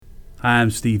Hi,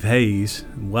 I'm Steve Hayes,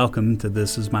 and welcome to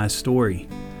This Is My Story.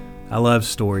 I love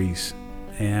stories,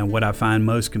 and what I find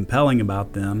most compelling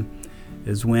about them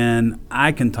is when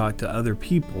I can talk to other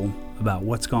people about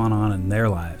what's going on in their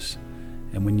lives.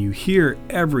 And when you hear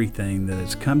everything that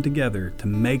has come together to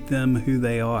make them who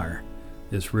they are,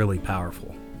 it's really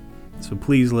powerful. So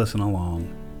please listen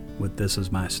along with This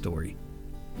Is My Story.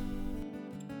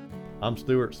 I'm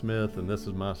Stuart Smith, and this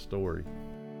is my story.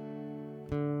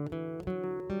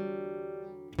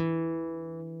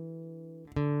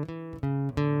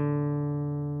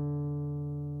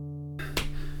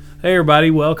 Hey everybody,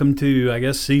 welcome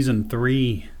to, season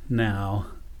 3 now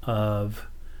of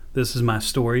This Is My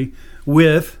Story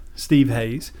with Steve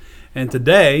Hayes. And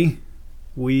today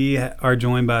we are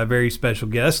joined by a very special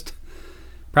guest,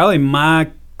 probably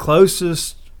my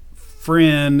closest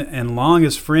friend and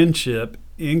longest friendship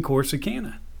in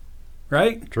Corsicana,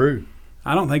 right? True.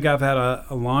 I don't think I've had a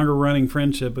longer running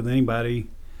friendship with anybody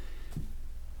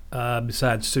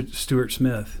besides Stuart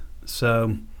Smith.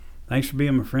 So thanks for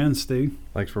being my friend, Stu.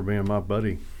 Thanks for being my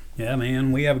buddy. Yeah,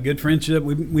 man, we have a good friendship.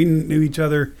 We knew each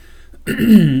other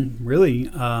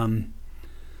really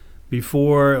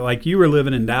before, like you were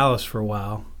living in Dallas for a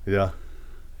while. Yeah.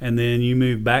 And then you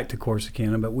moved back to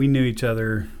Corsicana, but we knew each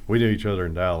other. We knew each other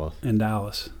in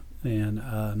Dallas.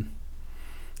 And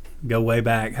go way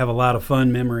back. Have a lot of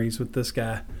fun memories with this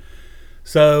guy.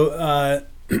 So I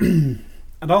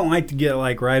don't like to get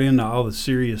right into all the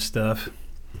serious stuff.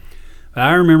 But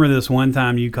I remember this one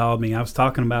time you called me. I was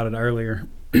talking about it earlier.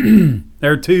 There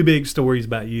are two big stories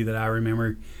about you that I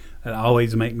remember that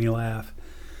always make me laugh.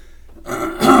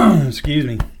 Excuse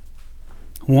me.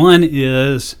 One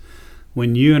is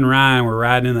when you and Ryan were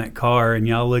riding in that car and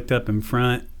y'all looked up in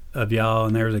front of y'all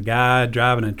and there was a guy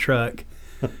driving a truck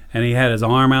and he had his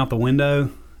arm out the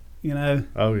window, you know?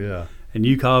 Oh, yeah. And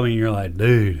you called me and you're like,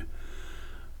 dude,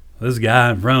 this guy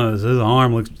in front of us, his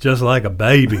arm looks just like a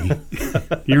baby.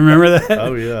 You remember that?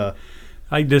 Oh, yeah.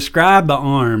 Describe the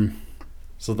arm.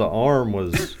 So the arm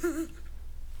was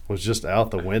just out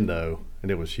the window,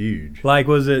 and it was huge.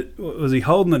 Was he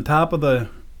holding the top of the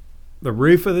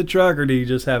roof of the truck, or did he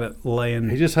just have it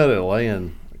laying? He just had it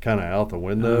laying kind of out the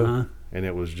window, Uh-huh. and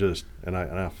it was just, and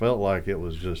I felt like it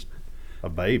was just a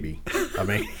baby. I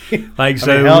mean,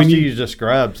 so how when do you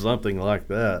describe something like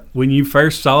that? When you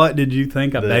first saw it, did you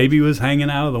think a baby was hanging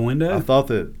out of the window? I thought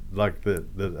that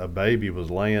that a baby was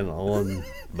laying on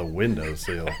the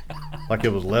windowsill, like it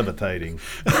was levitating.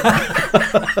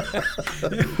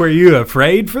 Were you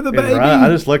afraid for the baby? I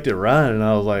just looked at Ryan and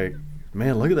I was like,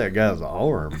 man, look at that guy's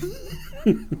arm.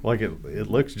 Like it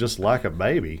looks just like a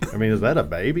baby. I mean, is that a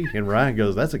baby? And Ryan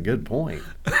goes, that's a good point.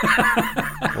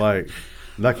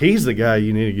 Like he's the guy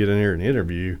you need to get in here and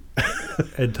interview.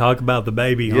 And talk about the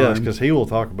baby arm. Yes, because he will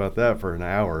talk about that for an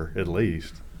hour at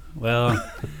least. Well,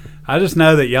 I just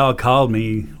know that y'all called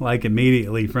me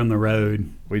immediately from the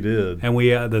road. We did. And we,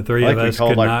 the three of us, we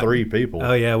called could not, 3 people.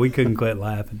 Oh yeah, we couldn't quit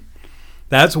laughing.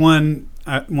 That's one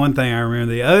thing I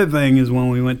remember. The other thing is when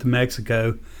we went to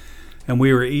Mexico, and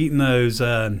we were eating those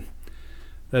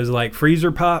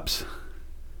freezer pops,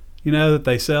 you know, that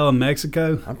they sell in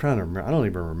Mexico. I'm trying to remember. I don't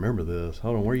even remember this.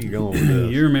 Hold on, where are you going with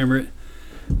this? You remember it?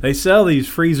 They sell these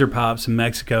freezer pops in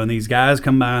Mexico, and these guys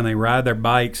come by and they ride their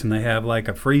bikes, and they have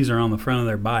a freezer on the front of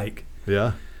their bike.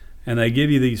 Yeah. And they give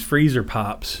you these freezer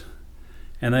pops,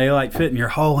 and they fit in your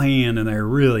whole hand, and they're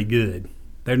really good.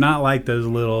 They're not like those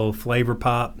little flavor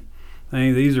pop.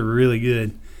 These are really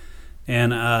good.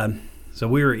 And so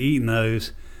we were eating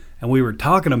those, and we were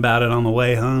talking about it on the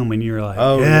way home, and you were like,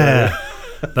 oh, yeah.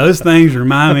 Those things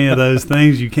remind me of those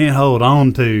things you can't hold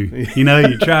on to. You know,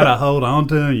 you try to hold on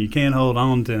to them, you can't hold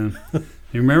on to them.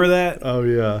 You remember that? Oh,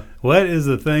 yeah. What is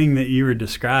the thing that you were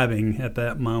describing at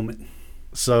that moment?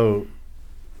 So,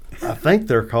 I think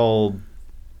they're called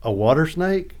a water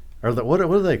snake, or what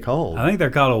are they called? I think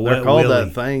they're called a wet They're called willy.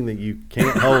 that thing that you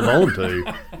can't hold on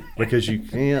to because you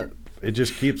can't. It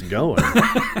just keeps going.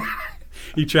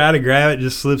 You try to grab it, it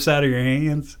just slips out of your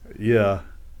hands. Yeah.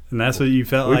 And that's what you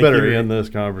felt we like. We better end this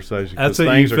conversation. That's what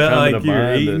things you felt are coming like to you were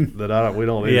mind eating. that we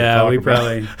don't need to Yeah, talk we about.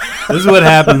 probably. This is what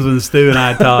happens when Stu and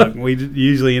I talk. We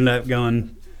usually end up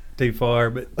going too far,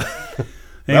 but anyway,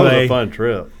 that was a fun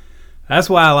trip. That's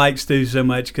why I like Stu so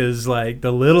much, because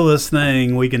the littlest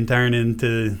thing we can turn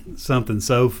into something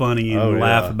so funny and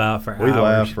laugh about for hours.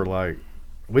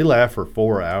 We laughed for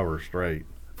 4 hours straight.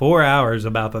 4 hours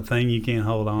about the thing you can't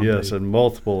hold on to. Yes, and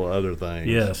multiple other things.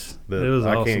 Yes, that it was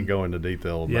I awesome. can't go into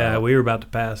detail about. Yeah, we were about to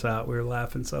pass out. We were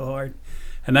laughing so hard.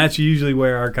 And that's usually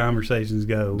where our conversations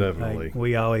go. Definitely.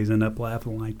 We always end up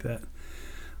laughing like that.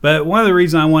 But one of the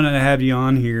reasons I wanted to have you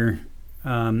on here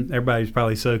Everybody's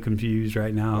probably so confused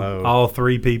right now. Oh. All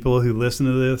three people who listen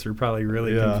to this are probably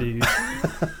really Yeah. confused.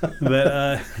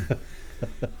 But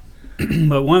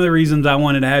but one of the reasons I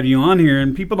wanted to have you on here,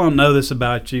 and people don't know this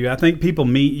about you, I think people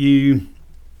meet you.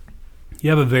 You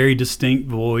have a very distinct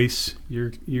voice.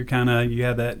 You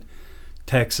have that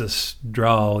Texas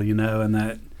drawl, you know,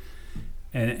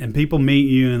 and people meet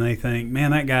you and they think,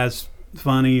 man, that guy's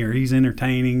funny or he's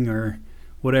entertaining or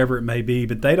whatever it may be,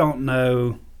 but they don't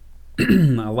know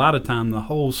a lot of time the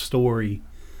whole story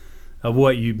of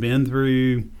what you've been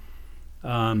through.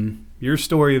 Your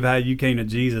story of how you came to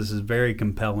Jesus is very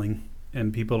compelling,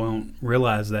 and people don't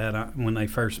realize that when they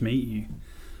first meet you.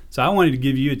 So I wanted to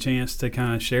give you a chance to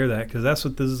kind of share that, because that's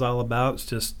what this is all about. It's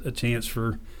just a chance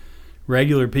for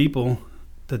regular people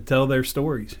to tell their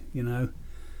stories, you know,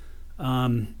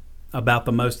 about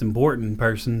the most important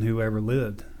person who ever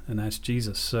lived, and that's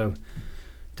Jesus. So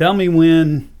tell me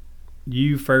when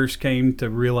you first came to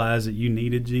realize that you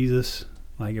needed Jesus.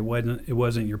 Like it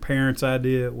wasn't your parents'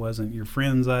 idea, it wasn't your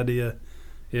friend's idea,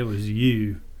 it was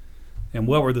you. And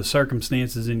what were the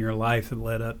circumstances in your life that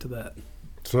led up to that?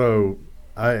 So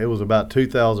it was about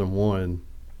 2001,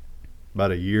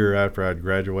 about a year after I'd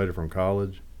graduated from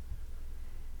college.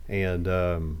 And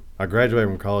I graduated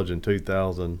from college in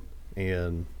 2000,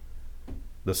 and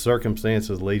the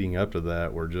circumstances leading up to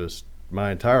that were just,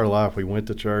 my entire life we went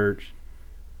to church.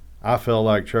 I felt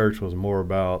like church was more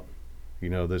about, you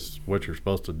know, this what you're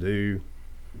supposed to do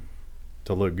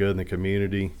to look good in the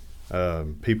community.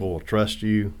 People will trust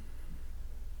you.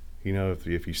 You know, if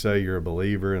you say you're a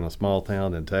believer in a small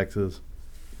town in Texas.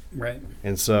 Right.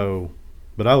 And so,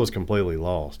 but I was completely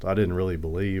lost. I didn't really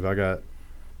believe. I got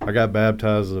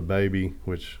baptized as a baby,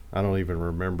 which I don't even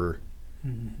remember.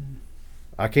 Mm-hmm.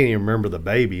 I can't even remember the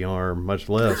baby arm, much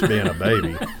less being a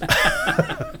baby.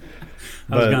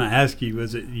 I was going to ask you,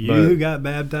 was it you who got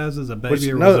baptized as a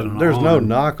baby, or was it an there's arm? no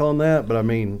knock on that, but I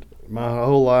mean, my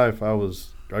whole life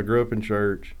I grew up in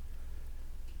church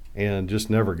and just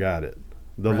never got it.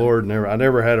 The Right. Lord I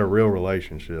never had a real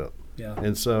relationship. Yeah.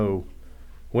 And so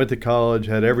went to college,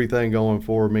 had everything going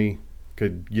for me,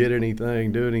 could get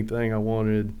anything, do anything I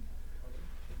wanted,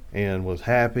 and was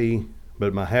happy,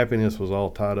 but my happiness was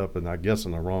all tied up in, I guess,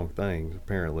 in the wrong things,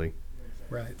 apparently.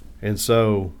 Right. And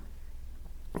so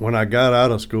when I got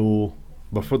out of school,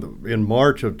 in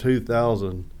March of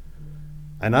 2000,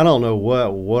 and I don't know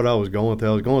what I was going through.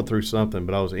 I was going through something,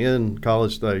 but I was in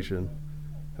College Station,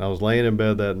 and I was laying in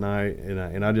bed that night,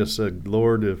 and I just said,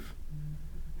 Lord,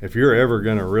 if you're ever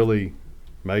going to really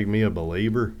make me a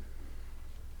believer,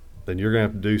 then you're going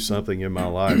to have to do something in my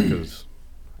life, because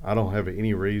I don't have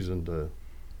any reason to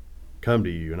come to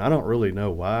you. And I don't really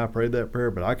know why I prayed that prayer,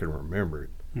 but I can remember it.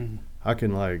 Mm-hmm. I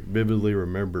can vividly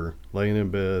remember laying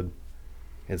in bed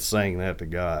and saying that to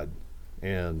God.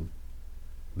 And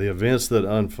the events that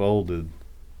unfolded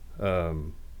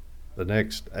the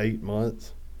next 8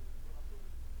 months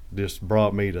just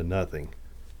brought me to nothing,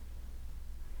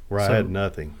 where I had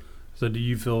nothing. So do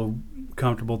you feel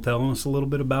comfortable telling us a little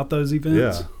bit about those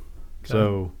events? Yeah. Okay.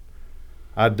 So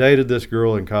I dated this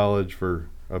girl in college for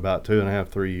about 2.5,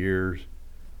 3 years.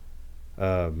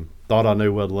 Thought I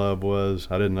knew what love was.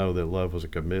 I didn't know that love was a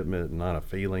commitment and not a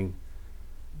feeling.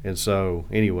 And so,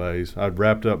 anyways, I'd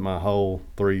wrapped up my whole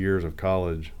 3 years of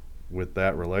college with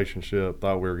that relationship.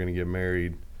 Thought we were going to get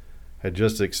married. Had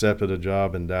just accepted a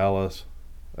job in Dallas.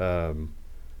 And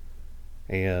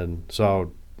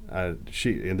so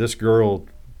this girl,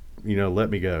 you know, let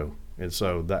me go. And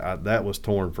so that was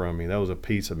torn from me. That was a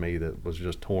piece of me that was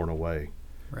just torn away.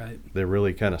 Right. That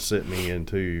really kind of sent me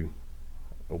into,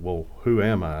 well, who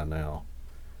am I now?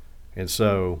 And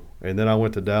so, and then I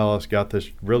went to Dallas, got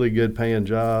this really good paying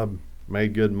job,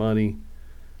 made good money,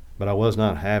 but I was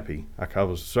not happy. I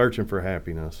was searching for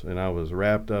happiness, and I was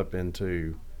wrapped up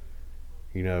into,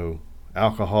 you know,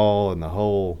 alcohol and the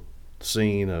whole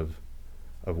scene of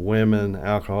women,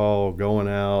 alcohol, going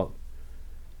out,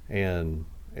 and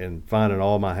finding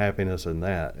all my happiness in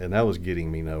that, and that was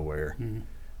getting me nowhere. Mm-hmm.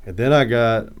 And then I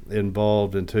got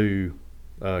involved into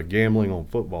gambling on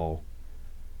football,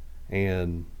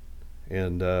 and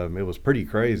it was pretty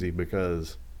crazy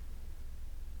because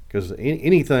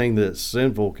anything that's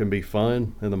sinful can be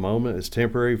fun in the moment. It's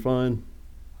temporary fun.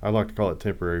 I like to call it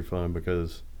temporary fun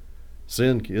because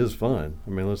sin is fun.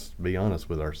 I mean, let's be honest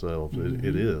with ourselves. Mm-hmm.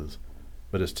 It is,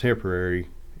 but it's temporary.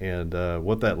 And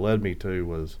what that led me to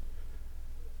was,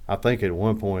 I think at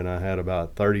one point I had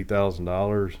about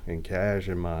 $30,000 in cash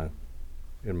in my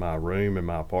room in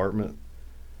my apartment,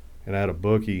 and I had a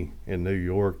bookie in New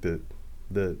York that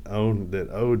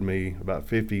owed me about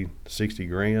 50, 60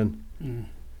 grand. Mm.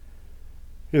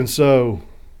 And so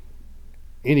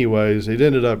anyways, it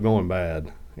ended up going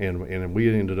bad, and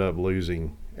we ended up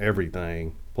losing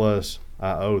everything. Plus,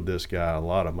 I owed this guy a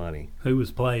lot of money. Who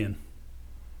was playing?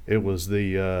 It was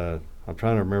the I'm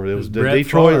trying to remember. It was the Brett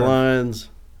Detroit Favre. Lions.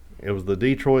 It was the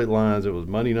Detroit Lions. It was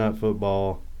Monday Night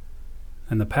Football.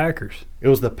 And the Packers. It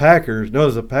was the Packers. No, it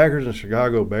was the Packers and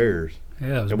Chicago Bears.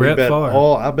 Yeah, it was And we Brett bet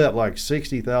Favre. I bet like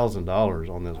 $60,000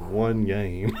 on this one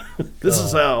game. This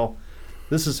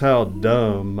is how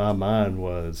dumb my mind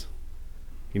was.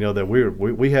 You know that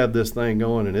we have this thing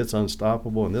going and it's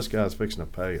unstoppable, and this guy's fixing to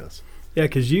pay us. Yeah,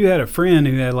 because you had a friend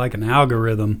who had like an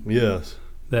algorithm Yes.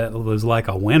 that was like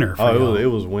a winner for Oh, y'all. it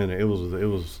was winning. It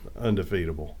was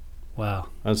undefeatable, Wow,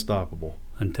 unstoppable.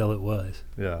 until it was.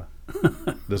 Yeah.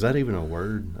 Is that even a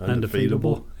word?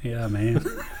 Undefeatable? Yeah, man.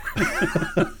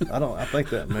 I think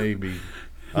that may be.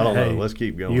 I don't Hey, know. Let's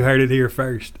keep going. You heard it here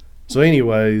first. So,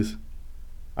 anyways,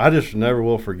 I just never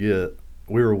will forget.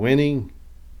 We were winning,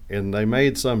 and they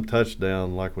made some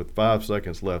touchdown like with 5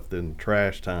 seconds left in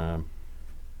trash time,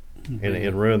 and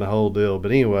it ruined the whole deal.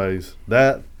 But anyways,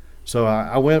 so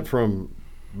I went from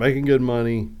making good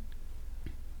money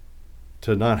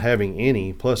to not having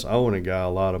any, plus owing a guy a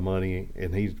lot of money,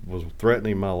 and he was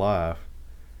threatening my life,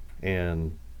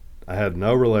 and I had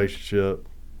no relationship.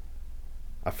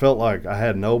 I felt like I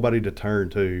had nobody to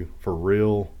turn to for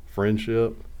real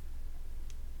friendship.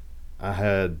 I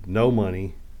had no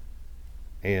money,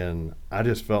 and I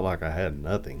just felt like I had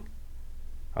nothing.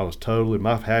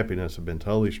 My happiness had been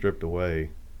totally stripped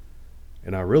away,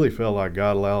 and I really felt like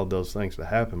God allowed those things to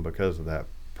happen because of that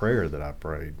prayer that I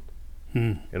prayed.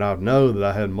 And I know that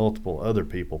I had multiple other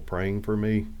people praying for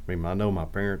me. I mean, I know my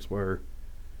parents were.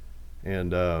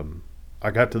 And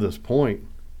I got to this point.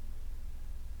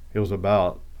 It was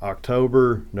about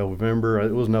November.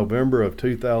 It was November of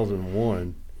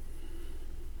 2001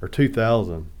 or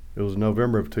 2000. It was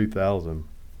November of 2000.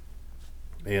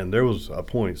 And there was a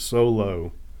point so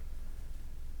low,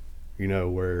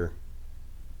 where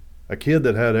a kid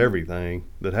that had everything,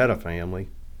 that had a family,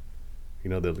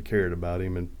 that cared about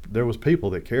him, and there was people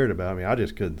that cared about me. I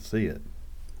just couldn't see it.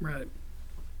 Right.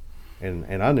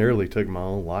 And I nearly took my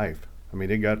own life. I mean,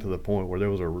 it got to the point where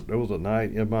there was a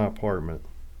night in my apartment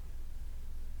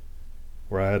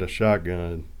where I had a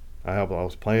shotgun. I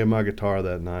was playing my guitar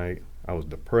that night. I was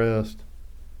depressed.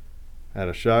 I had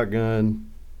a shotgun,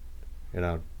 and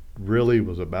I really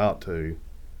was about to.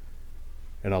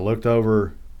 And I looked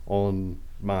over on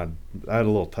I had a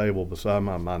little table beside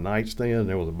my nightstand, and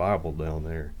there was a Bible down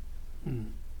there.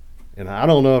 And I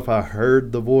don't know if I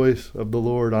heard the voice of the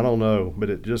Lord. I don't know, but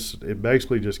it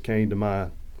basically just came to my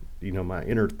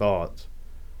inner thoughts.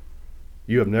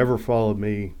 You have never followed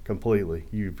me completely.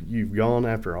 You've gone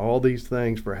after all these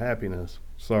things for happiness.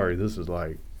 Sorry, this is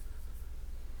like,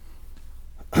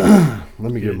 let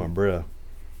me get my breath.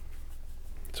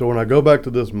 So when I go back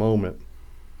to this moment,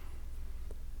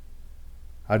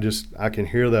 I can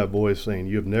hear that voice saying,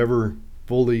 "You have never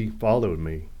fully followed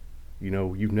me.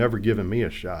 You've never given me a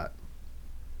shot.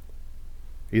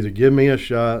 Either give me a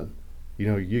shot,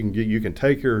 you can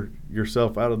take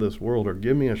yourself out of this world, or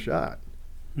give me a shot."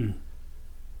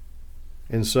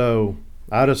 And so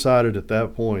I decided at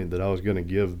that point that I was going to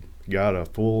give God a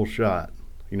full shot,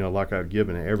 like I'd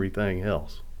given everything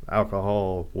else,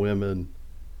 alcohol, women,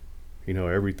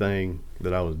 everything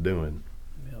that I was doing.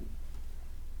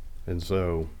 And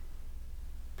so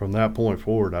from that point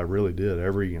forward, I really did. I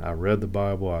read the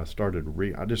Bible. I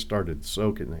just started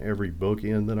soaking every book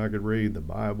in that I could read, the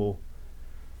Bible.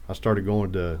 I started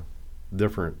going to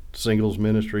different singles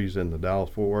ministries in the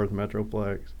Dallas-Fort Worth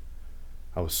Metroplex.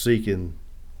 I was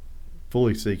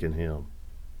fully seeking Him.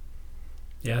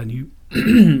 Yeah, and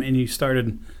you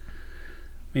started,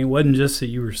 I mean, it wasn't just that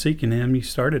you were seeking Him, you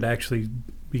started actually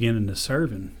beginning to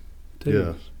serve Him, too.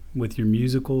 Yes. With your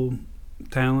musical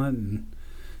talent, and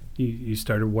you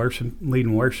started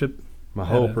leading worship. My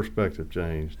whole perspective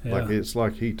changed. Yeah. It's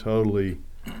like He totally,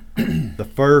 the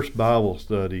first Bible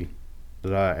study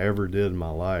that I ever did in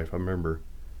my life, I remember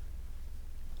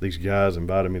these guys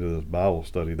invited me to this Bible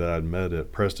study that I'd met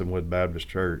at Prestonwood Baptist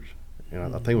Church. And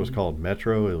I think it was called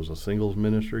Metro. It was a singles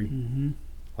ministry,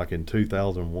 like in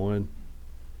 2001.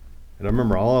 And I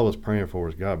remember all I was praying for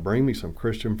was, God, bring me some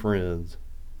Christian friends.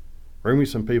 Bring me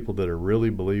some people that are really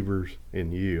believers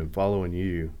in You and following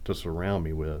You to surround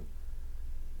me with.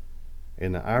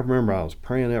 And I remember I was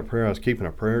praying that prayer. I was keeping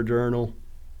a prayer journal.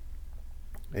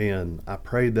 And I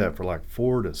prayed that for like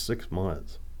 4 to 6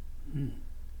 months.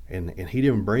 And He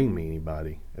didn't bring me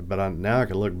anybody. But now I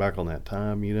can look back on that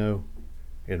time,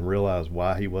 and realize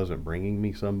why He wasn't bringing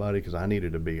me somebody, because I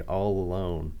needed to be all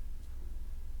alone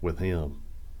with Him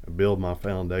and build my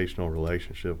foundational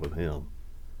relationship with Him.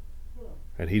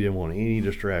 And he didn't want any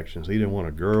distractions. He didn't want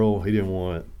a girl. He didn't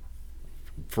want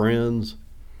friends.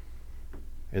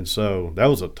 And so that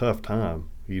was a tough time,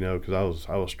 because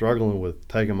I was struggling with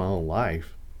taking my own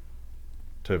life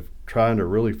to trying to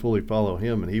really fully follow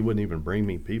him, and he wouldn't even bring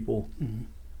me people,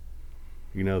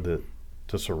 that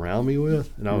to surround me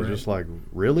with. And I was just like,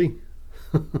 really?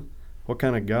 What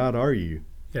kind of God are you?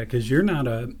 Yeah, because you're not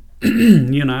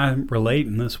you and I relate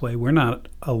in this way. We're not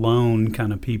alone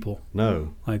kind of people.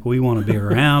 No. Like, we want to be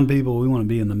around people. We want to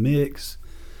be in the mix.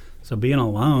 So being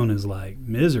alone is like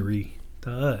misery to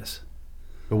us.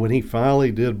 But when he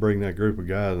finally did bring that group of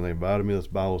guys and they invited me to this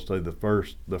Bible study, the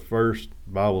first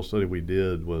Bible study we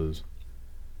did was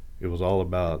all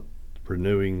about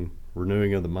renewing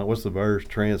of the mind. What's the verse?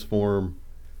 Transform.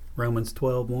 Romans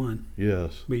 12:1.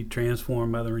 Yes. Be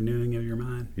transformed by the renewing of your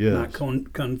mind. Yes.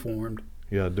 Not conformed.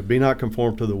 Yeah, to be not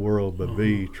conformed to the world, but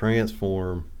be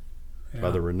transformed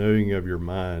by the renewing of your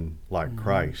mind like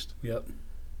Christ. Yep.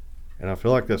 And I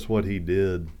feel like that's what he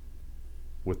did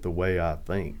with the way I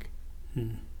think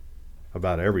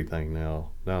about everything now.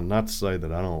 Now, not to say that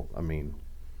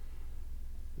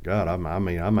God,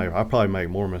 I probably make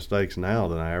more mistakes now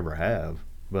than I ever have,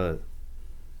 but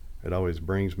it always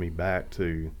brings me back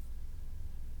to,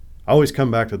 I always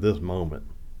come back to this moment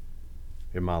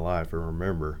in my life and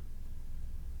remember,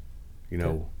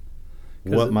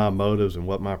 what my motives and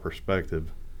what my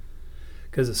perspective.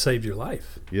 Because it saved your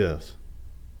life. Yes.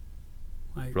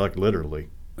 Like literally.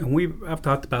 And I've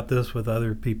talked about this with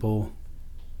other people,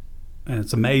 and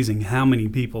it's amazing how many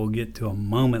people get to a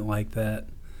moment like that.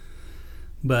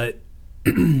 But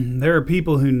there are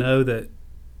people who know that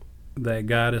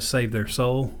God has saved their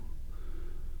soul.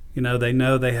 They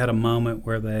know they had a moment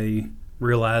where they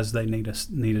realized they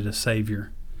needed a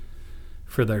Savior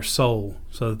for their soul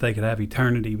so that they could have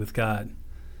eternity with God.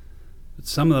 But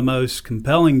some of the most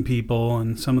compelling people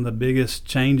and some of the biggest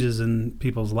changes in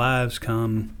people's lives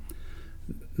come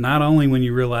not only when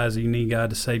you realize that you need God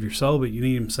to save your soul, but you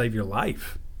need Him to save your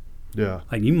life. Yeah.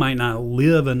 Like, you might not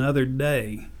live another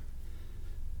day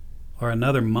or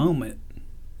another moment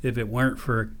if it weren't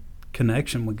for a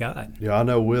connection with God. Yeah, I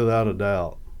know without a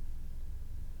doubt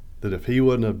that if he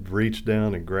wouldn't have reached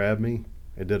down and grabbed me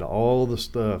and did all the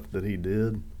stuff that he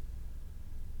did,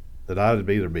 that I'd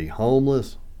either be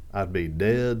homeless, I'd be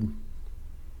dead.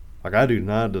 Like, I do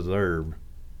not deserve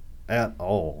at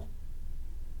all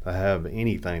to have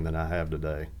anything that I have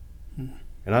today.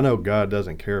 And I know God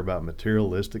doesn't care about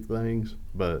materialistic things,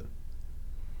 but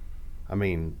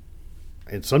and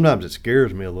sometimes it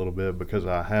scares me a little bit because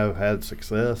I have had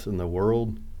success in the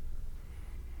world,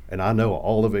 and I know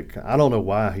all of it. I don't know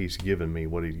why he's given me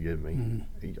what he's given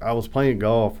me. I was playing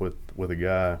golf with a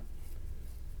guy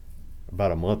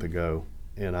about a month ago,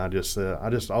 and I just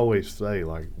always say,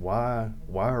 like, why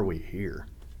are we here?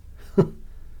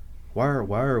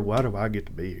 Why do I get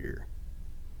to be here?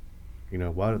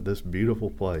 Why this beautiful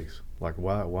place? Like,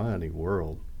 why in the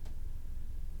world?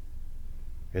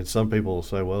 And some people will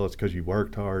say, well, it's because you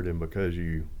worked hard and because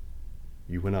you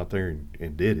went out there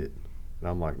and did it. And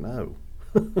I'm like, no.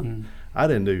 I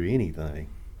didn't do anything.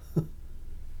 I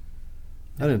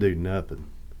didn't do nothing.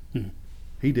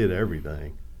 He did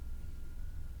everything.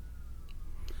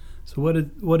 So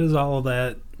what does all of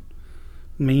that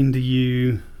mean to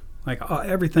you? Like,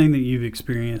 everything that you've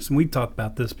experienced, and we talked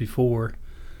about this before.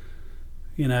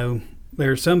 There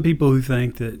are some people who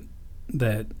think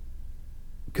that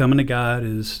coming to God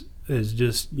is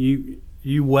just you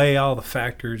weigh all the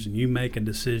factors and you make a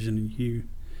decision and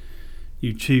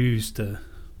you choose to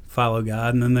follow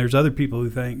God. And then there's other people who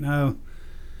think, no,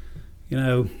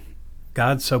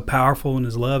 God's so powerful and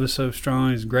His love is so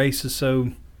strong, His grace is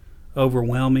so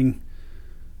overwhelming.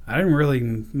 I didn't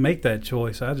really make that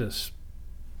choice.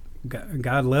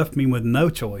 God left me with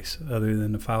no choice other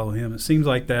than to follow Him. It seems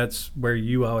like that's where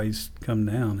you always come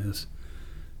down is,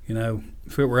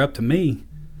 if it were up to me,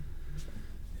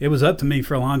 it was up to me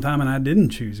for a long time and I didn't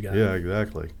choose God. Yeah,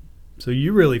 exactly. So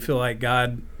you really feel like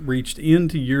God reached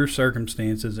into your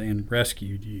circumstances and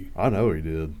rescued you. I know He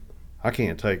did. I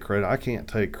can't take credit. I can't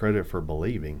take credit for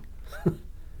believing.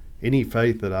 Any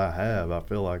faith that I have, I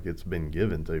feel like it's been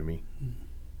given to me.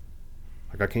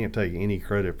 Like, I can't take any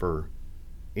credit for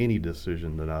any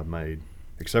decision that I've made,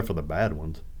 except for the bad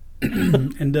ones.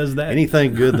 And does that...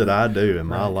 Anything good that I do in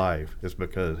my life is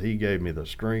because He gave me the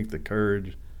strength, the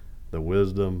courage, the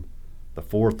wisdom, the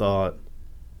forethought.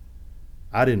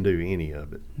 I didn't do any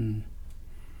of it.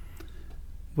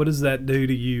 What does that do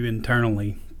to you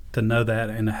internally to know that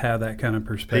and to have that kind of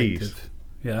perspective? Peace.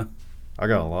 Yeah. I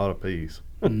got a lot of peace.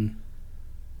 So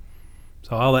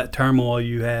all that turmoil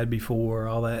you had before,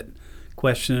 all that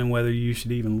questioning whether you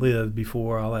should even live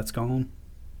before, all that's gone?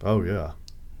 Oh yeah,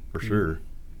 for sure.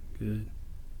 Good.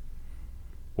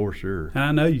 For sure. And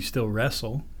I know you still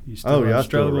wrestle. You still Oh yeah, I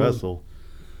struggle. still wrestle.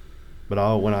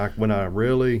 But when I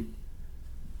really,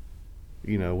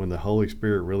 when the Holy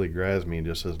Spirit really grabs me and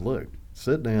just says, "Look,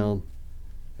 sit down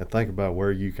and think about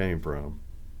where you came from.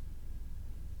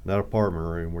 That apartment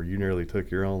room where you nearly took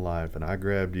your own life, and I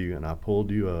grabbed you and I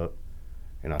pulled you up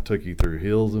and I took you through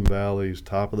hills and valleys,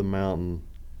 top of the mountain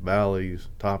valleys,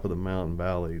 top of the mountain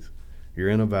valleys. You're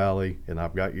in a valley and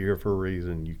I've got you here for a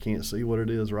reason. You can't see what it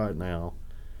is right now,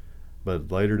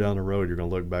 but later down the road you're going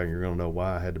to look back and you're going to know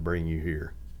why I had to bring you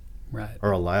here." Right.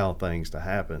 Or allow things to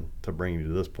happen to bring you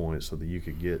to this point so that you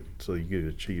could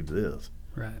achieve this.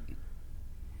 Right.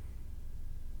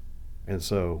 And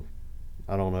so,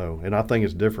 I don't know. And I think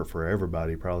it's different for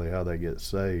everybody, probably how they get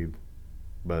saved.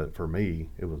 But for me,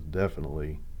 it was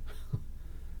definitely,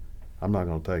 I'm not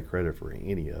going to take credit for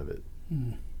any of it.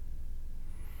 And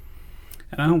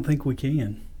I don't think we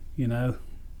can,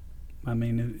 I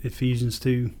mean, Ephesians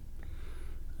 2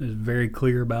 is very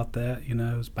clear about that.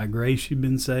 It's by grace you've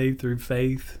been saved through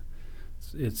faith.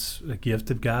 It's a gift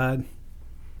of God,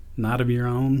 not of your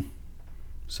own,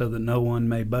 so that no one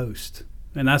may boast.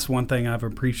 And that's one thing I've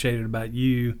appreciated about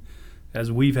you,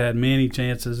 as we've had many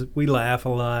chances. We laugh a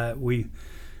lot.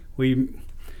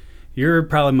 You're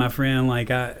probably my friend.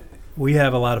 We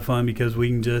have a lot of fun because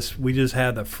we just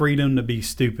have the freedom to be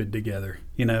stupid together.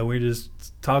 We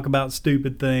just talk about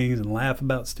stupid things and laugh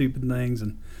about stupid things,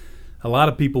 and a lot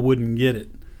of people wouldn't get it.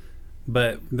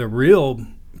 But the real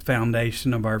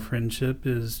foundation of our friendship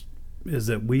is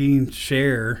that we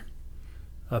share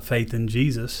a faith in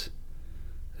Jesus.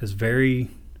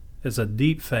 It's a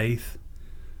deep faith,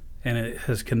 and it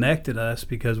has connected us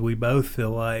because we both feel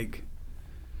like,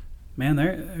 man,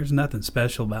 there's nothing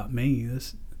special about me.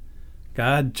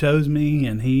 God chose me,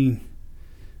 and he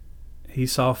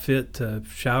saw fit to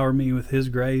shower me with his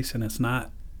grace, and it's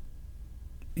not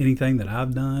anything that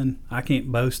I've done. I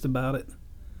can't boast about it.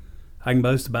 I can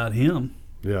boast about him.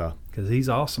 Yeah. Because he's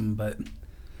awesome, but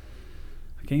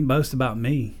I can't boast about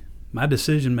me. My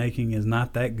decision making is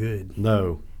not that good.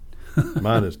 No.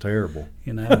 Mine is terrible.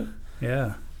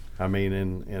 Yeah. I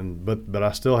mean, but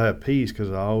I still have peace because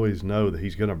I always know that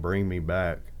he's going to bring me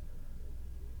back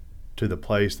to the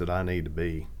place that I need to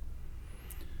be,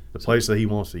 the place that he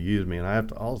wants to use me. And I have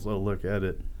to also look at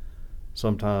it.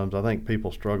 Sometimes I think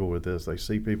people struggle with this. They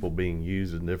see people being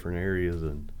used in different areas,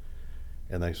 and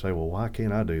they say, "Well, why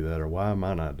can't I do that, or why am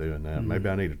I not doing that? Maybe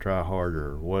I need to try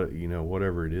harder, or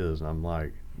whatever it is." And I'm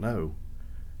like, no.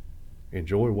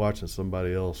 Enjoy watching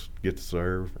somebody else get to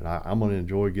serve, and I'm going to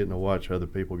enjoy getting to watch other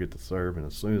people get to serve. And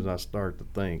as soon as I start to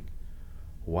think,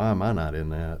 why am I not in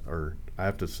that, or I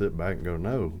have to sit back and go,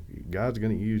 no, God's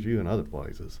going to use you in other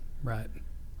places. Right.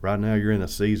 Right now, you're in a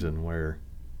season where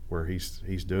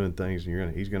he's doing things,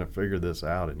 and he's going to figure this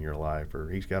out in your life, or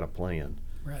he's got a plan.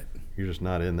 Right. You're just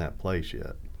not in that place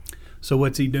yet. So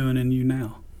what's he doing in you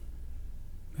now?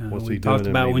 What's we he doing talked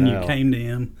in about me when now? You came to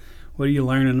him. What are you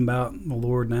learning about the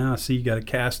Lord now? I see you got a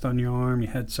cast on your arm. You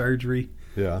had surgery.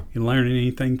 Yeah. You learning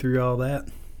anything through all that?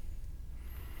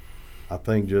 I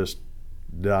think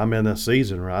I'm in a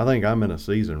season. I think I'm in a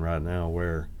season right now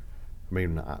where,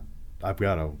 I've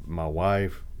got my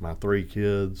wife, my 3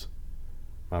 kids,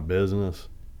 my business,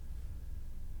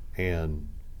 and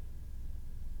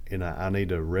I need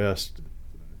to rest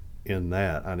in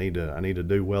that. I need to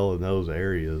do well in those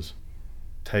areas.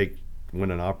 When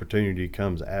an opportunity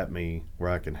comes at me where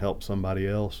I can help somebody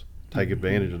else, take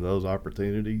advantage of those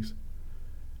opportunities.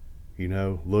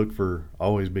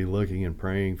 Always be looking and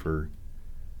praying for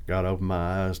God to open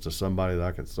my eyes to somebody that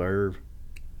I can serve.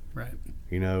 Right.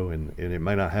 And it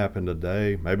may not happen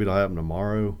today. Maybe it'll happen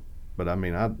tomorrow. But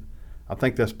I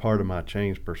think that's part of my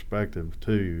changed perspective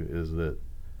too, is that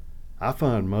I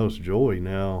find most joy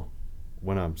now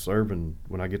when I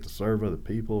get to serve other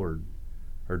people or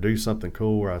do something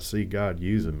cool where I see God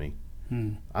using me.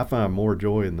 I find more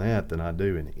joy in that than I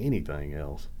do in anything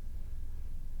else.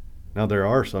 Now there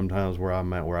are some times where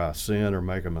I sin or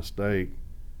make a mistake,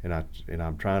 and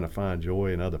I'm trying to find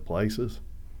joy in other places.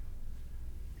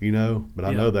 But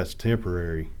I know that's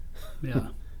temporary. Yeah.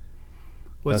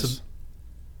 What's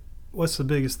the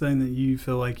biggest thing that you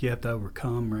feel like you have to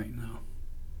overcome right now?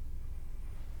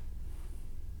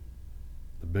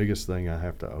 The biggest thing I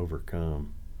have to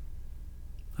overcome.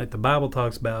 Like the Bible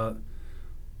talks about,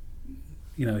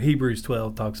 Hebrews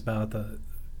 12 talks about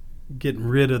getting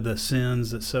rid of the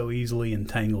sins that so easily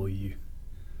entangle you.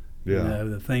 Yeah.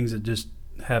 The things that just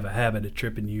have a habit of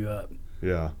tripping you up.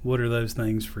 Yeah. What are those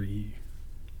things for you?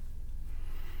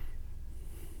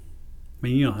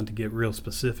 You don't have to get real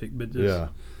specific, but just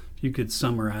if you could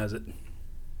summarize it.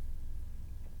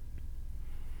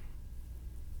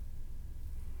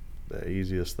 the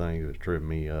easiest thing that tripped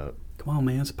me up. Come on,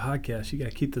 man. It's a podcast. You got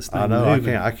to keep this thing I know.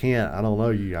 moving. I can't. I don't know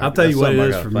you. I'll tell you what it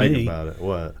is for think me. About it.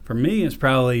 What? For me, it's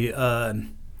probably,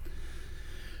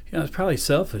 it's probably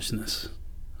selfishness.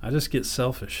 I just get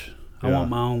selfish. I Yeah.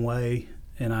 want my own way,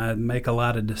 and I make a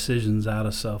lot of decisions out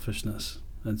of selfishness.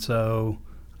 And so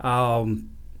I'll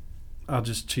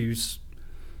just choose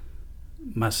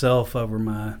myself over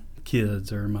my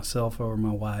kids, or myself over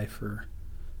my wife, or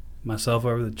myself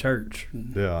over the church,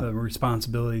 Yeah. the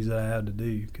responsibilities that I have to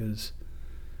do, because,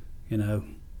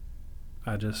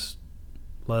 I just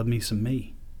love me some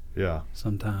me Yeah.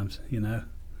 sometimes, And I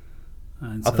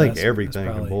so think that's everything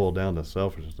probably, can boil down to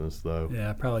selfishness, though.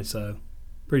 Yeah, probably so.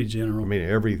 Pretty general. I mean,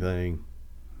 everything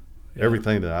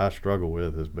that I struggle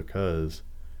with is because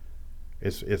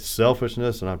it's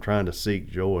selfishness, and I'm trying to seek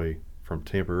joy from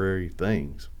temporary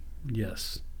things,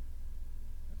 Yes.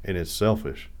 and it's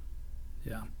selfish.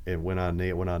 Yeah. And when I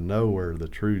know where the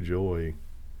true joy,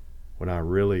 when I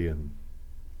really am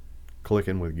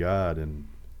clicking with God, and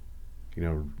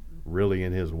really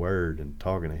in His Word, and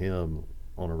talking to Him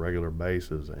on a regular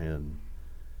basis, and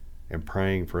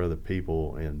praying for other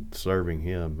people, and serving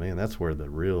Him, man, that's where the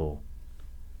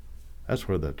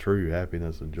true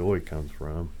happiness and joy comes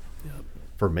from. Yep.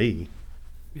 For me.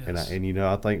 Yes. And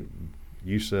I think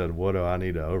you said, what do I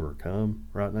need to overcome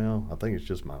right now? I think it's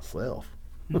just myself.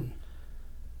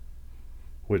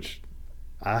 Which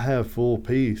I have full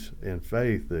peace and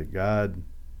faith that God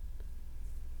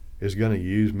is going to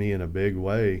use me in a big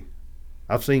way.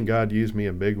 I've seen God use me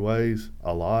in big ways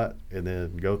a lot, and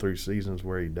then go through seasons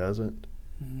where He doesn't.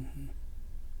 Mm-hmm.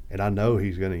 And I know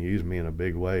He's going to use me in a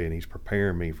big way, and He's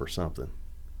preparing me for something.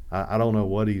 I don't know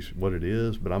what it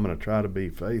is, but I'm going to try to be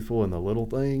faithful in the little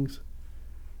things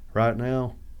right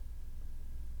now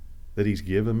that He's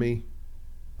given me.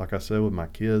 Like I said, with my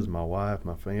kids, my wife,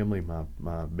 my family,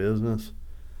 my business,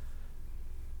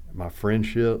 my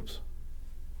friendships.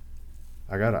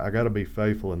 I gotta be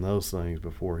faithful in those things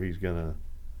before He's gonna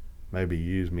maybe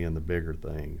use me in the bigger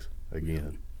things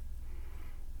again.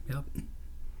 Yep.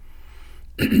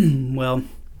 Well,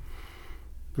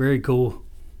 very cool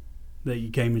that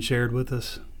you came and shared with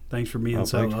us. Thanks for being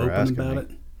so thanks for open asking about me. it.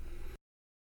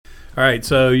 All right,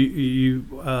 so you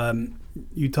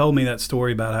told me that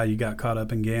story about how you got caught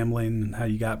up in gambling and how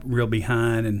you got real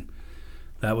behind, and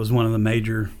that was one of the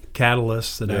major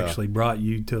catalysts that actually brought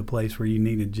you to a place where you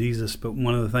needed Jesus. But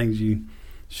one of the things you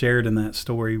shared in that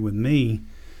story with me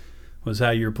was how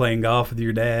you were playing golf with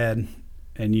your dad,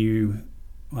 and you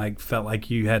felt like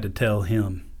you had to tell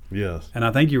him. Yes. And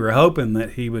I think you were hoping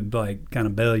that he would kind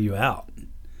of bail you out,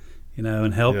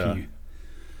 and help you.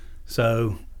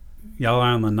 So y'all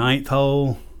are on the 9th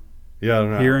hole.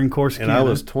 Yeah, here in Corsicana. And I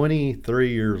was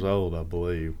 23 years old, I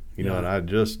believe. And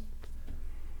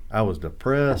I was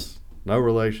depressed, no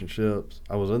relationships.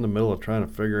 I was in the middle of trying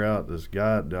to figure out this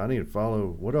God. Do I need to follow?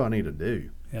 What do I need to do?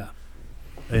 Yeah.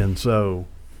 And so,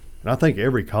 I think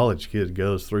every college kid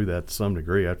goes through that to some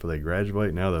degree after they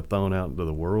graduate. Now they're thrown out into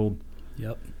the world.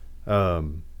 Yep.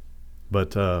 So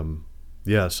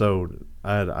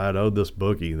I had owed this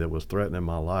bookie that was threatening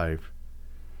my life,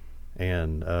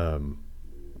 and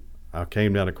I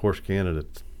came down to Corsicana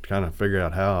to kind of figure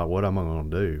out what am I going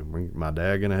to do. My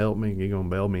dad going to help me? He going to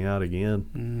bail me out again?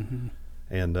 Mm-hmm.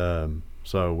 And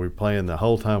so we're playing. The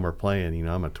whole time we're playing,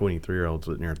 I'm a 23-year-old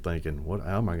sitting there thinking,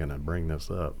 how am I going to bring this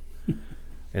up?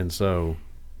 And so,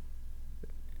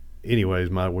 anyways,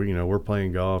 we're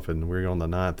playing golf, and we're on the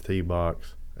 9th tee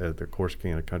box at the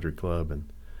Corsicana Country Club, and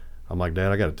I'm like,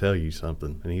 Dad, I got to tell you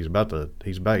something. And he's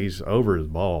over his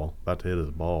ball, about to hit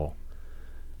his ball.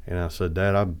 And I said,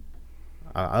 Dad,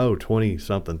 I owe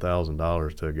 $20-something thousand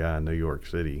to a guy in New York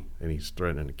City, and he's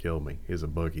threatening to kill me. He's a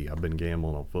bookie. I've been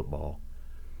gambling on football.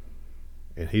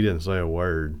 And he didn't say a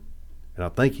word. And I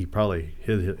think he probably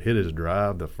hit his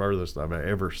drive the furthest I've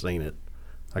ever seen it.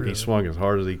 He swung as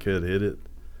hard as he could hit it.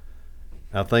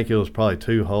 I think it was probably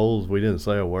 2 holes. We didn't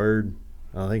say a word.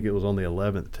 I think it was on the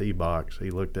 11th tee box. He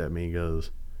looked at me and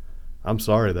goes, I'm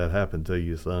sorry that happened to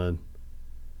you, son.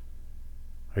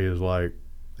 He was like,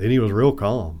 and he was real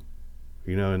calm.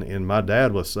 And my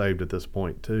dad was saved at this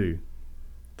point too,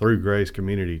 through Grace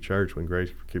Community Church when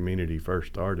Grace Community first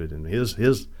started. And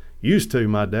his used to,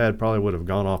 my dad probably would have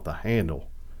gone off the handle.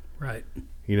 Right.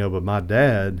 But my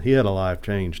dad, he had a life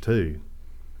change too.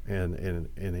 And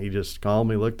he just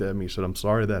calmly looked at me and said, I'm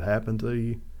sorry that happened to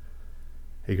you.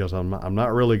 He goes, I'm not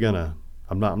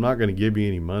gonna give you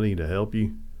any money to help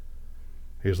you.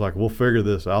 He was like, we'll figure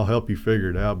this. I'll help you figure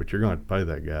it out, but you're going to pay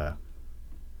that guy.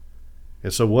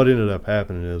 And so what ended up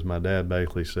happening is my dad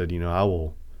basically said,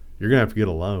 you're going to have to get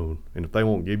a loan. And if they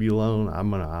won't give you a loan,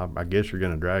 I guess you're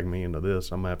going to drag me into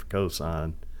this. I'm going to have to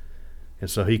co-sign. And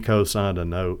so he co-signed a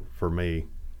note for me,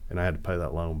 and I had to pay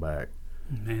that loan back.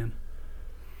 Man.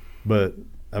 But,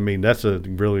 I mean, that's a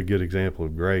really good example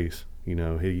of grace. You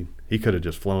know, he could have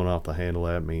just flown off the handle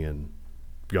at me and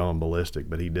gone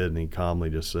ballistic, but he didn't. He calmly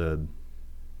just said,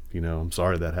 you know, I'm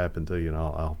sorry that happened to you,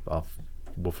 and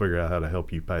we'll figure out how to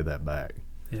help you pay that back.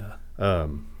 Yeah.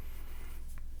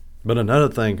 But another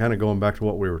thing, kind of going back to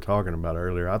what we were talking about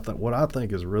earlier, what I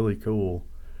think is really cool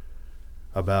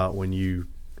about when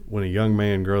a young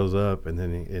man grows up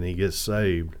and he gets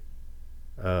saved,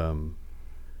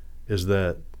 is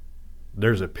that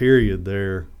there's a period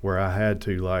there where I had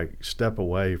to like step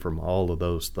away from all of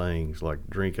those things, like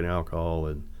drinking alcohol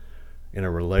and in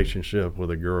a relationship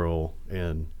with a girl,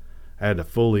 and I had to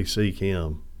fully seek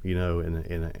him, you know,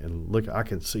 and look, I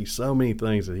can see so many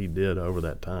things that he did over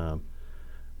that time.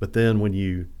 But then when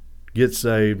you get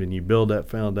saved and you build that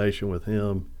foundation with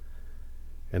him,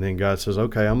 and then God says,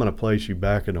 okay, I'm going to place you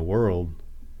back in the world,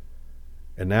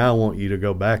 and now I want you to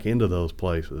go back into those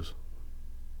places,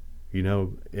 you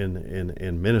know,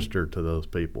 and minister to those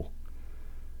people.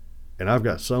 And I've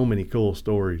got so many cool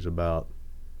stories about,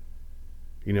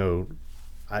 you know,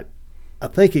 I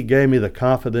think it gave me the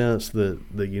confidence that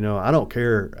you know, I don't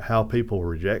care how people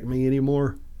reject me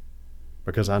anymore,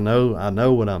 because I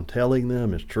know what I'm telling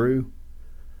them is true.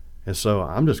 And so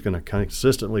I'm just going to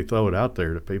consistently throw it out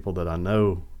there to people that I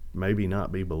know maybe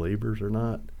not be believers or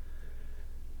not.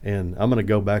 And I'm going to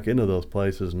go back into those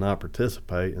places and not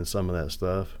participate in some of that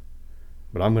stuff.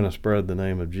 But I'm going to spread the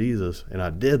name of Jesus. And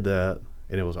I did that,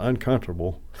 and it was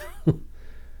uncomfortable,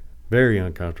 very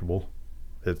uncomfortable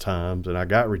at times. And I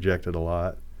got rejected a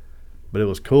lot. But it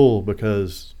was cool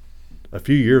because a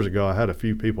few years ago, I had a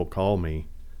few people call me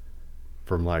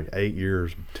from like 8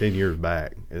 years, 10 years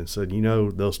back, and said, you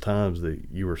know, those times that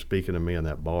you were speaking to me in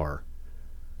that bar,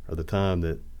 or the time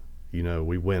that, you know,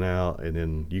 we went out and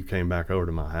then you came back over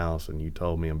to my house and you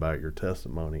told me about your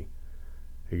testimony.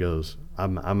 He goes, I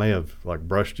may have like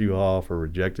brushed you off or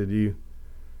rejected you,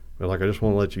 but like, I just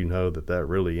want to let you know that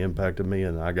really impacted me,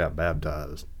 and I got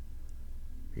baptized,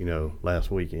 you know,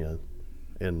 last weekend.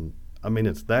 And I mean,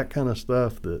 it's that kind of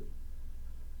stuff that,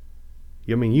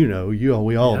 I mean, you know,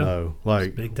 we all know,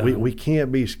 like, we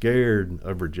can't be scared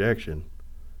of rejection,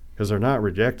 because they're not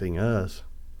rejecting us.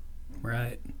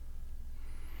 Right.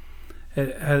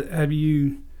 Have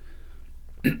you,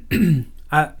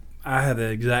 I have the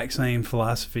exact same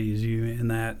philosophy as you in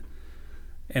that,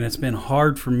 and it's been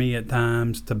hard for me at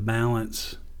times to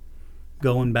balance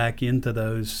going back into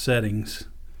those settings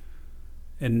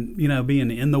and, you know, being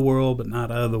in the world but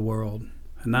not of the world,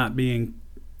 and not being,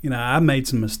 you know, I made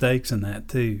some mistakes in that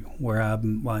too, where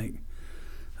I'm like,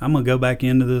 I'm going to go back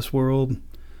into this world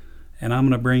and I'm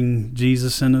going to bring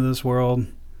Jesus into this world,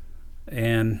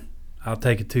 and I'll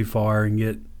take it too far and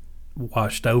get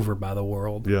washed over by the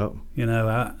world. Yeah. You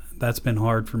know, that's been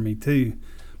hard for me too,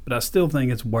 but I still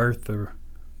think it's worth the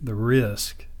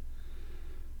risk,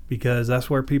 because that's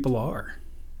where people are.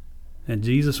 And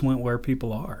Jesus went where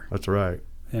people are. That's right.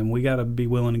 And we got to be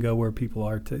willing to go where people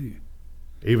are too.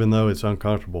 Even though it's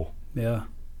uncomfortable. Yeah.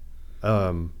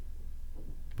 But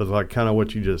like kind of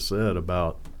what you just said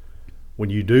about when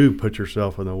you do put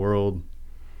yourself in the world,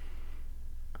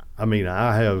 I mean,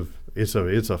 it's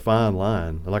a fine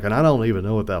line. Like, and I don't even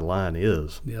know what that line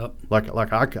is. Yep. Like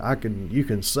you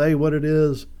can say what it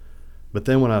is, but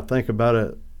then when I think about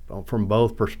it from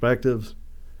both perspectives,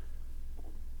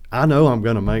 I know I'm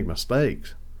going to make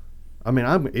mistakes. I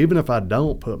mean, even if I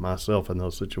don't put myself in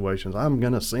those situations, I'm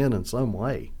going to sin in some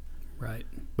way. Right.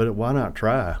 But why not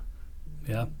try?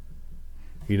 Yeah.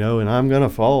 You know, and I'm going to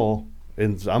fall,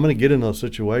 and I'm going to get in those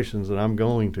situations that I'm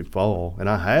going to fall, and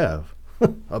I have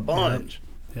a bunch.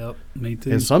 Yep, me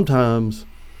too. And sometimes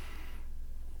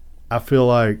I feel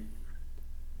like,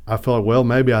 well,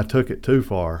 maybe I took it too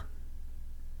far.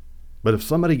 But if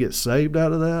somebody gets saved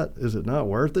out of that, is it not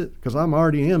worth it? Because I'm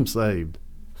already am saved.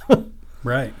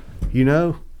 Right. You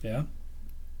know? Yeah.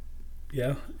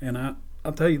 Yeah, and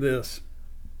I'll tell you this.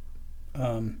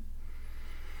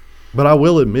 But I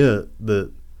will admit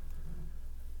that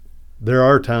there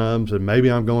are times, and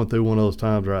maybe I'm going through one of those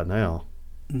times right now.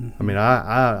 Mm-hmm. I mean,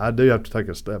 I do have to take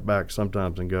a step back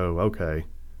sometimes and go, okay,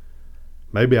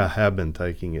 maybe I have been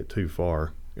taking it too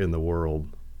far in the world,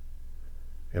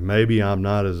 and maybe I'm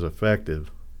not as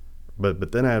effective.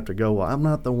 But then I have to go, well, I'm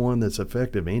not the one that's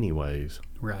effective anyways.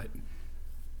 Right.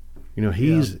 You know,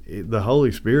 the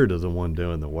Holy Spirit is the one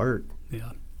doing the work.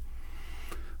 Yeah.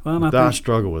 Well, and I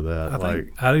struggle with that.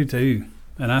 I do too.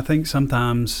 And I think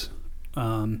sometimes,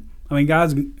 I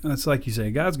mean, it's like you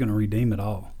say, God's going to redeem it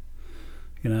all.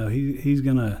 You know, he's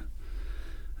gonna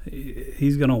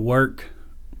work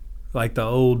like the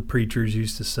old preachers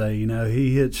used to say. You know,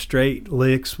 he hits straight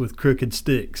licks with crooked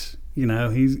sticks. You know,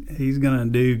 he's gonna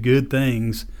do good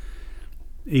things,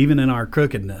 even in our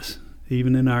crookedness,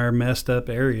 even in our messed up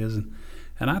areas.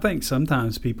 And I think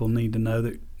sometimes people need to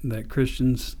know that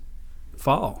Christians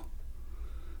fall,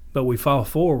 but we fall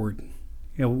forward.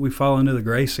 You know, we fall into the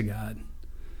grace of God,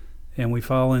 and we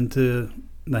fall into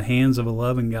the hands of a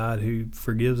loving God who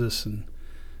forgives us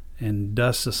and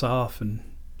dusts us off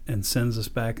and sends us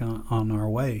back on our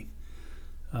way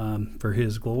for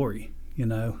His glory, you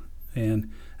know.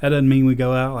 And that doesn't mean we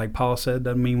go out, like Paul said,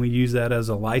 doesn't mean we use that as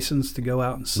a license to go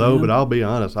out and sin. No, but I'll be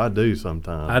honest, I do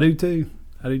sometimes. I do too.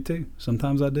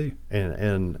 Sometimes I do.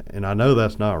 And I know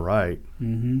that's not right.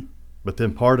 Mm-hmm. But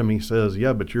then part of me says,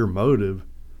 yeah, but your motive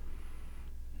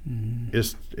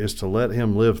is to let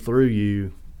Him live through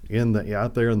you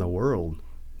out there in the world.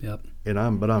 Yep.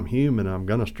 But I'm human. I'm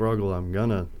gonna struggle. I'm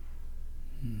gonna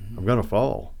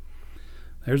fall.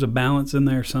 There's a balance in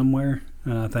there somewhere,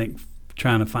 and I think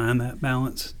trying to find that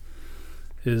balance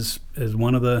is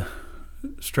one of the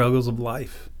struggles of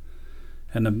life.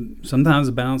 And sometimes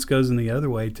the balance goes in the other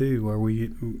way too, where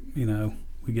we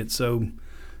get so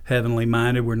heavenly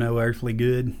minded we're no earthly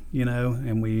good, you know,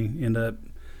 and we end up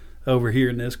over here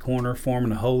in this corner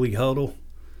forming a holy huddle,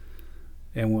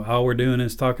 and all we're doing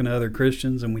is talking to other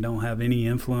Christians, and we don't have any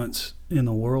influence in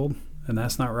the world, and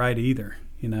that's not right either,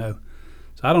 you know.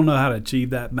 So I don't know how to achieve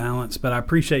that balance, but I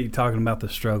appreciate you talking about the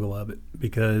struggle of it,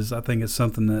 because I think it's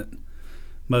something that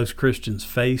most Christians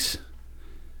face,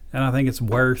 and I think it's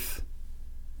worth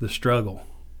the struggle.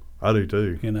 I do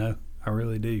too. You know, I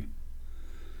really do.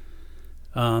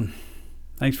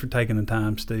 Thanks for taking the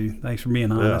time, Stu. Thanks for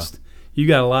being honest. Yeah. You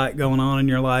got a lot going on in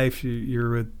your life.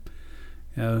 You're with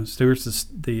Stuart's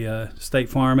the State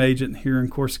Farm agent here in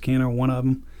Corsicana, one of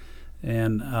them,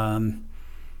 and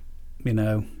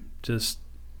just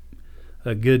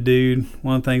a good dude.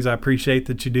 One of the things I appreciate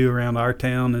that you do around our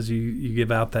town is you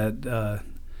give out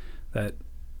that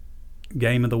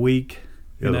game of the week,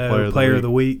 player of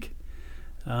the week,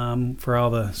 for all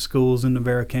the schools in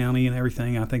Navarro County and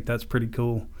everything. I think that's pretty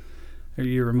cool.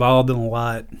 You're involved in a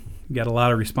lot. You got a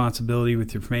lot of responsibility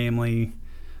with your family,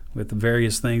 with the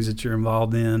various things that you're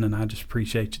involved in, and I just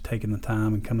appreciate you taking the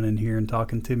time and coming in here and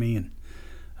talking to me. And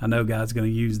I know God's going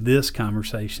to use this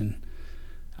conversation,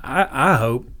 I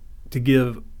hope, to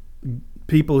give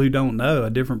people who don't know a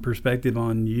different perspective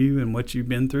on you and what you've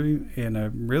been through,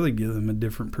 and really give them a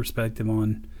different perspective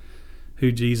on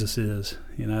who Jesus is.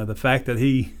 You know, the fact that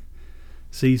He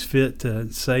sees fit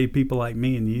to save people like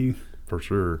me and you, for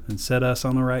sure, and set us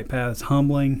on the right path. It's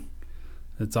humbling.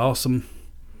 It's awesome,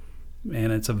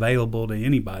 and it's available to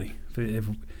anybody. If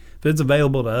it's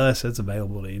available to us, it's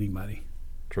available to anybody.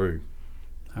 True.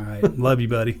 All right. Love you,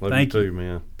 buddy. Thank you too,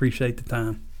 man. Appreciate the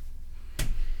time.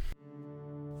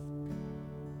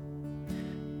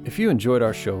 If you enjoyed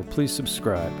our show, please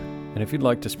subscribe. And if you'd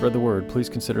like to spread the word, please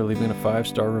consider leaving a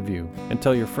 5-star review and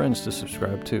tell your friends to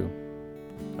subscribe too.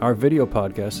 Our video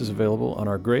podcast is available on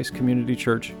our Grace Community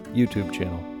Church YouTube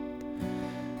channel.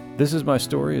 This Is My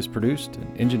Story is produced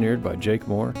and engineered by Jake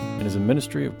Moore and is a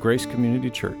ministry of Grace Community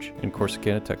Church in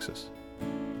Corsicana, Texas.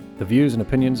 The views and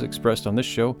opinions expressed on this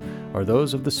show are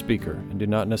those of the speaker and do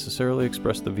not necessarily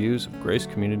express the views of Grace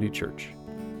Community Church.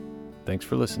 Thanks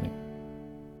for listening.